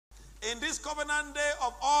In this covenant day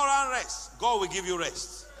of all-round rest, God will give you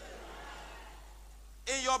rest.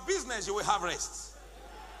 In your business, you will have rest.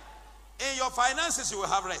 In your finances, you will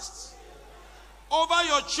have rest. Over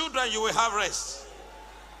your children, you will have rest.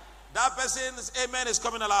 That person's amen is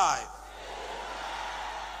coming alive.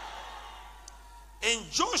 In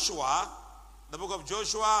Joshua, the book of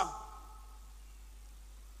Joshua,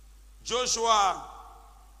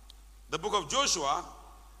 the book of Joshua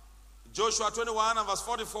 21 and verse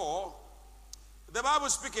 44, the Bible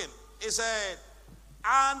speaking, it said,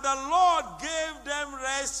 and the Lord gave them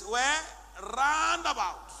rest where? Round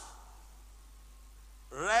about.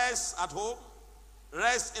 Rest at home,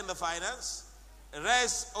 rest in the finance,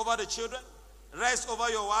 rest over the children, rest over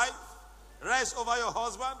your wife, rest over your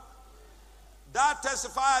husband. That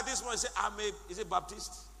testifier this morning said, is it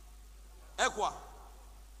Baptist? Equa.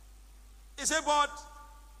 He said, but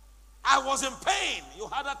I was in pain. You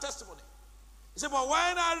had that testimony. He said, but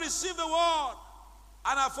when I received the word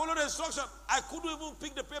and I followed the instruction, I couldn't even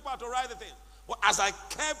pick the paper to write the thing. But as I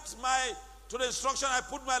kept to the instruction, I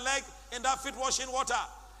put my leg in that feet washing water.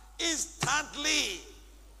 Instantly,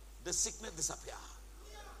 the sickness disappeared.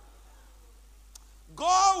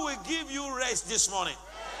 God will give you rest this morning.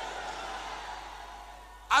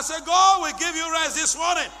 I said, God will give you rest this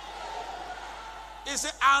morning. He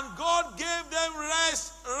said, and God gave them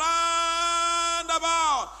rest round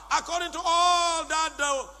about, according to all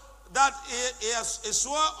that he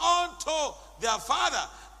swore unto their father.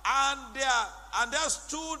 And there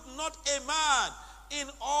stood not a man in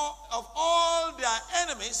all their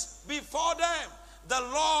enemies before them. The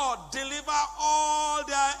Lord deliver all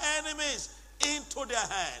their enemies into their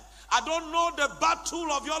hand. I don't know the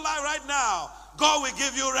battle of your life right now. God will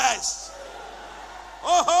give you rest.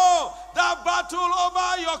 Oh, that battle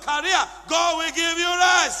over your career, God will give you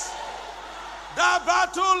rest. That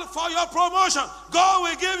battle for your promotion, God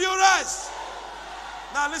will give you rest.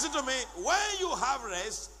 Now listen to me. When you have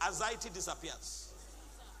rest, anxiety disappears.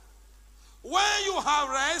 When you have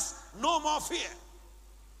rest, no more fear.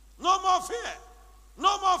 No more fear.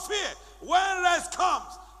 No more fear. When rest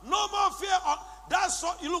comes, no more fear. That's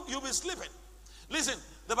what you'll be sleeping. Listen,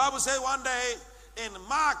 the Bible says one day in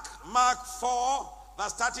Mark 4,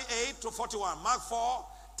 verse 38 to 41. Mark 4,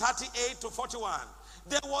 38 to 41.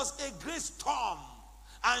 There was a great storm,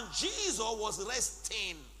 and Jesus was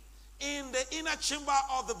resting in the inner chamber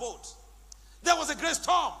of the boat. There was a great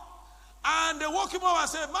storm, and they woke him up and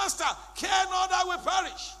said, Master, care not that we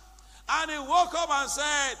perish. And he woke up and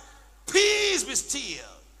said, peace be still.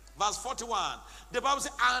 Verse 41. The Bible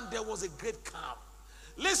says, and there was a great calm.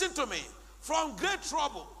 Listen to me. From great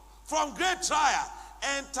trouble, from great trial,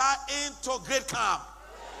 enter into great calm.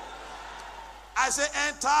 I say,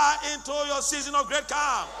 enter into your season of great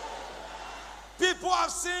calm. People have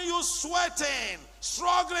seen you sweating,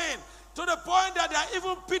 struggling, to the point that they are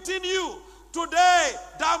even pitying you. Today,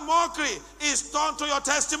 that mockery is turned to your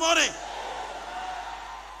testimony.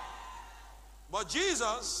 But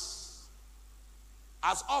Jesus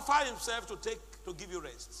has offered himself to give you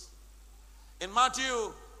rest. In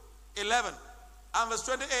Matthew 11 and verse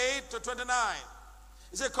 28 to 29,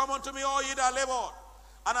 he said, come unto me, all ye that labor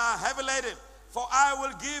and are heavy laden, for I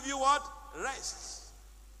will give you what? Rest.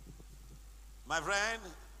 My friend,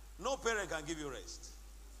 no parent can give you rest.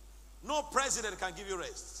 No president can give you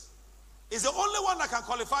rest. It's the only one that can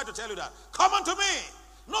qualify to tell you that. Come unto me.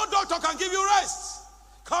 No doctor can give you rest.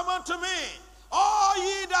 Come unto me, all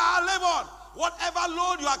ye that are labored, whatever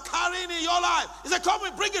load you are carrying in your life. He said, come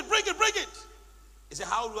and bring it, bring it, bring it. He said,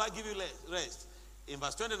 how do I give you rest? In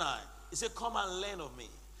verse 29, he said, come and learn of me.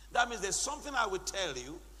 That means there's something I will tell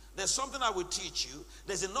you. There's something I will teach you.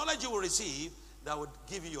 There's a knowledge you will receive that will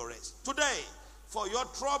give you your rest. Today, for your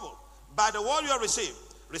trouble, by the word you have received,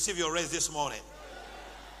 receive your rest this morning.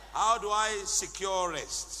 How do I secure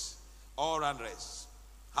rest? All-round rest.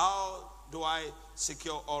 How do I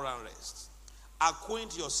secure all-round rest?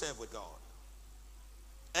 Acquaint yourself with God.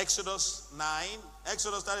 Exodus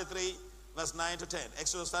 33, verse 9 to 10.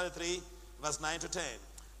 Exodus 33, verse 9 to 10.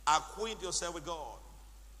 Acquaint yourself with God.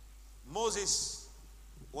 Moses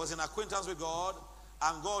was in acquaintance with God,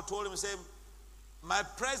 and God told him, say, my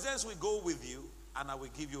presence will go with you, and I will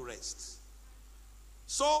give you rest.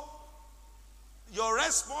 So, your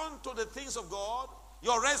response to the things of God,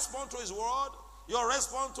 your response to his word, your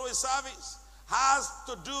response to his service has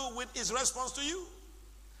to do with his response to you.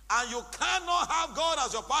 And you cannot have God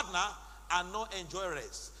as your partner and not enjoy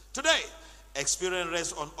rest. Today, experience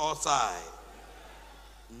rest on all sides.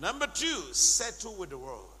 Number 2, settle with the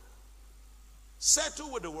world.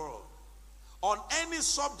 Settle with the world. On any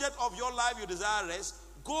subject of your life you desire rest,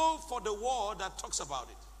 go for the word that talks about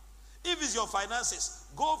it. If it's your finances,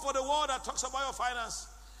 go for the word that talks about your finance.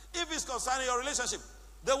 If it's concerning your relationship,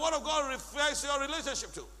 the word of God reflects your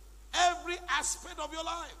relationship to every aspect of your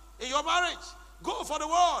life. In your marriage, go for the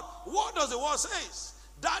word. What does the word say?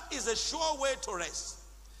 That is a sure way to rest.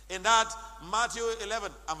 In that, Matthew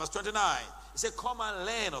 11 and verse 29, he said, come and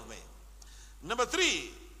learn of me. Number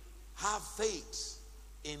 3, have faith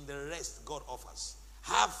in the rest God offers.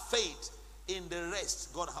 Have faith in the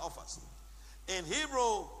rest God offers. In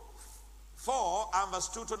Hebrews 4 and verse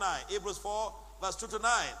 2 to 9, Hebrews 4 verse 2 to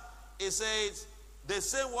 9, it says, the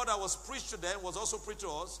same word that was preached to them was also preached to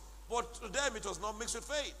us, but to them it was not mixed with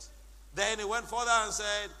faith. Then he went further and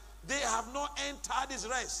said, they have not entered his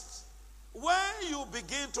rest. When you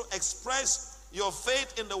begin to express your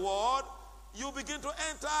faith in the word, you begin to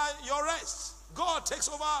enter your rest. God takes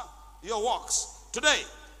over your works. Today,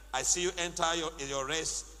 I see you enter your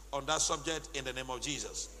rest on that subject in the name of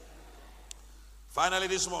Jesus. Finally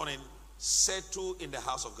this morning, settle in the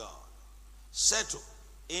house of God. Settle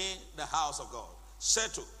in the house of God.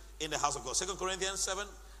 Settle in the house of God. 2 Corinthians 7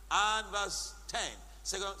 and verse 10.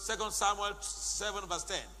 2 Samuel 7 verse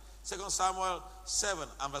 10. 2 Samuel 7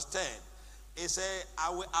 and verse 10. It says, I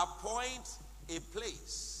will appoint a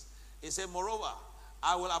place. It says, moreover,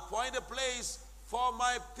 I will appoint a place for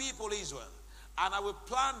my people Israel, and I will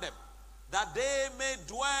plant them, that they may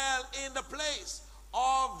dwell in the place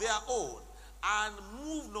of their own, and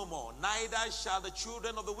move no more. Neither shall the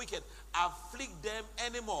children of the wicked afflict them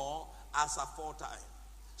anymore as aforetime.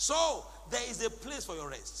 So, there is a place for your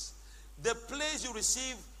rest. The place you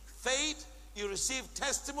receive faith, you receive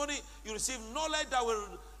testimony, you receive knowledge that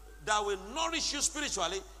will nourish you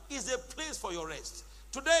spiritually, is a place for your rest.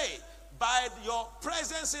 Today, by your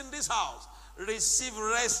presence in this house, receive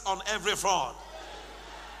rest on every front.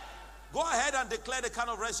 Go ahead and declare the kind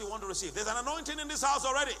of rest you want to receive. There's an anointing in this house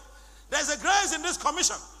already. There's a grace in this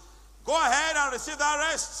commission. Go ahead and receive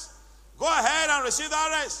that rest. Go ahead and receive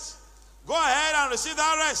that rest. Go ahead and receive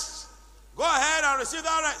that rest. Go ahead and receive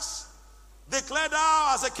that rest. Declare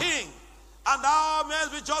thou as a king, and thou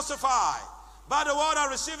mayest be justified. By the word I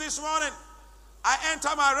received this morning, I enter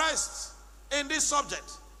my rest in this subject,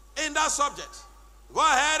 in that subject. Go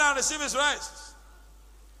ahead and receive his rest.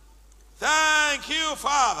 Thank you,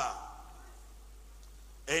 Father.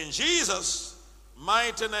 In Jesus'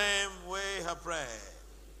 mighty name we have prayed.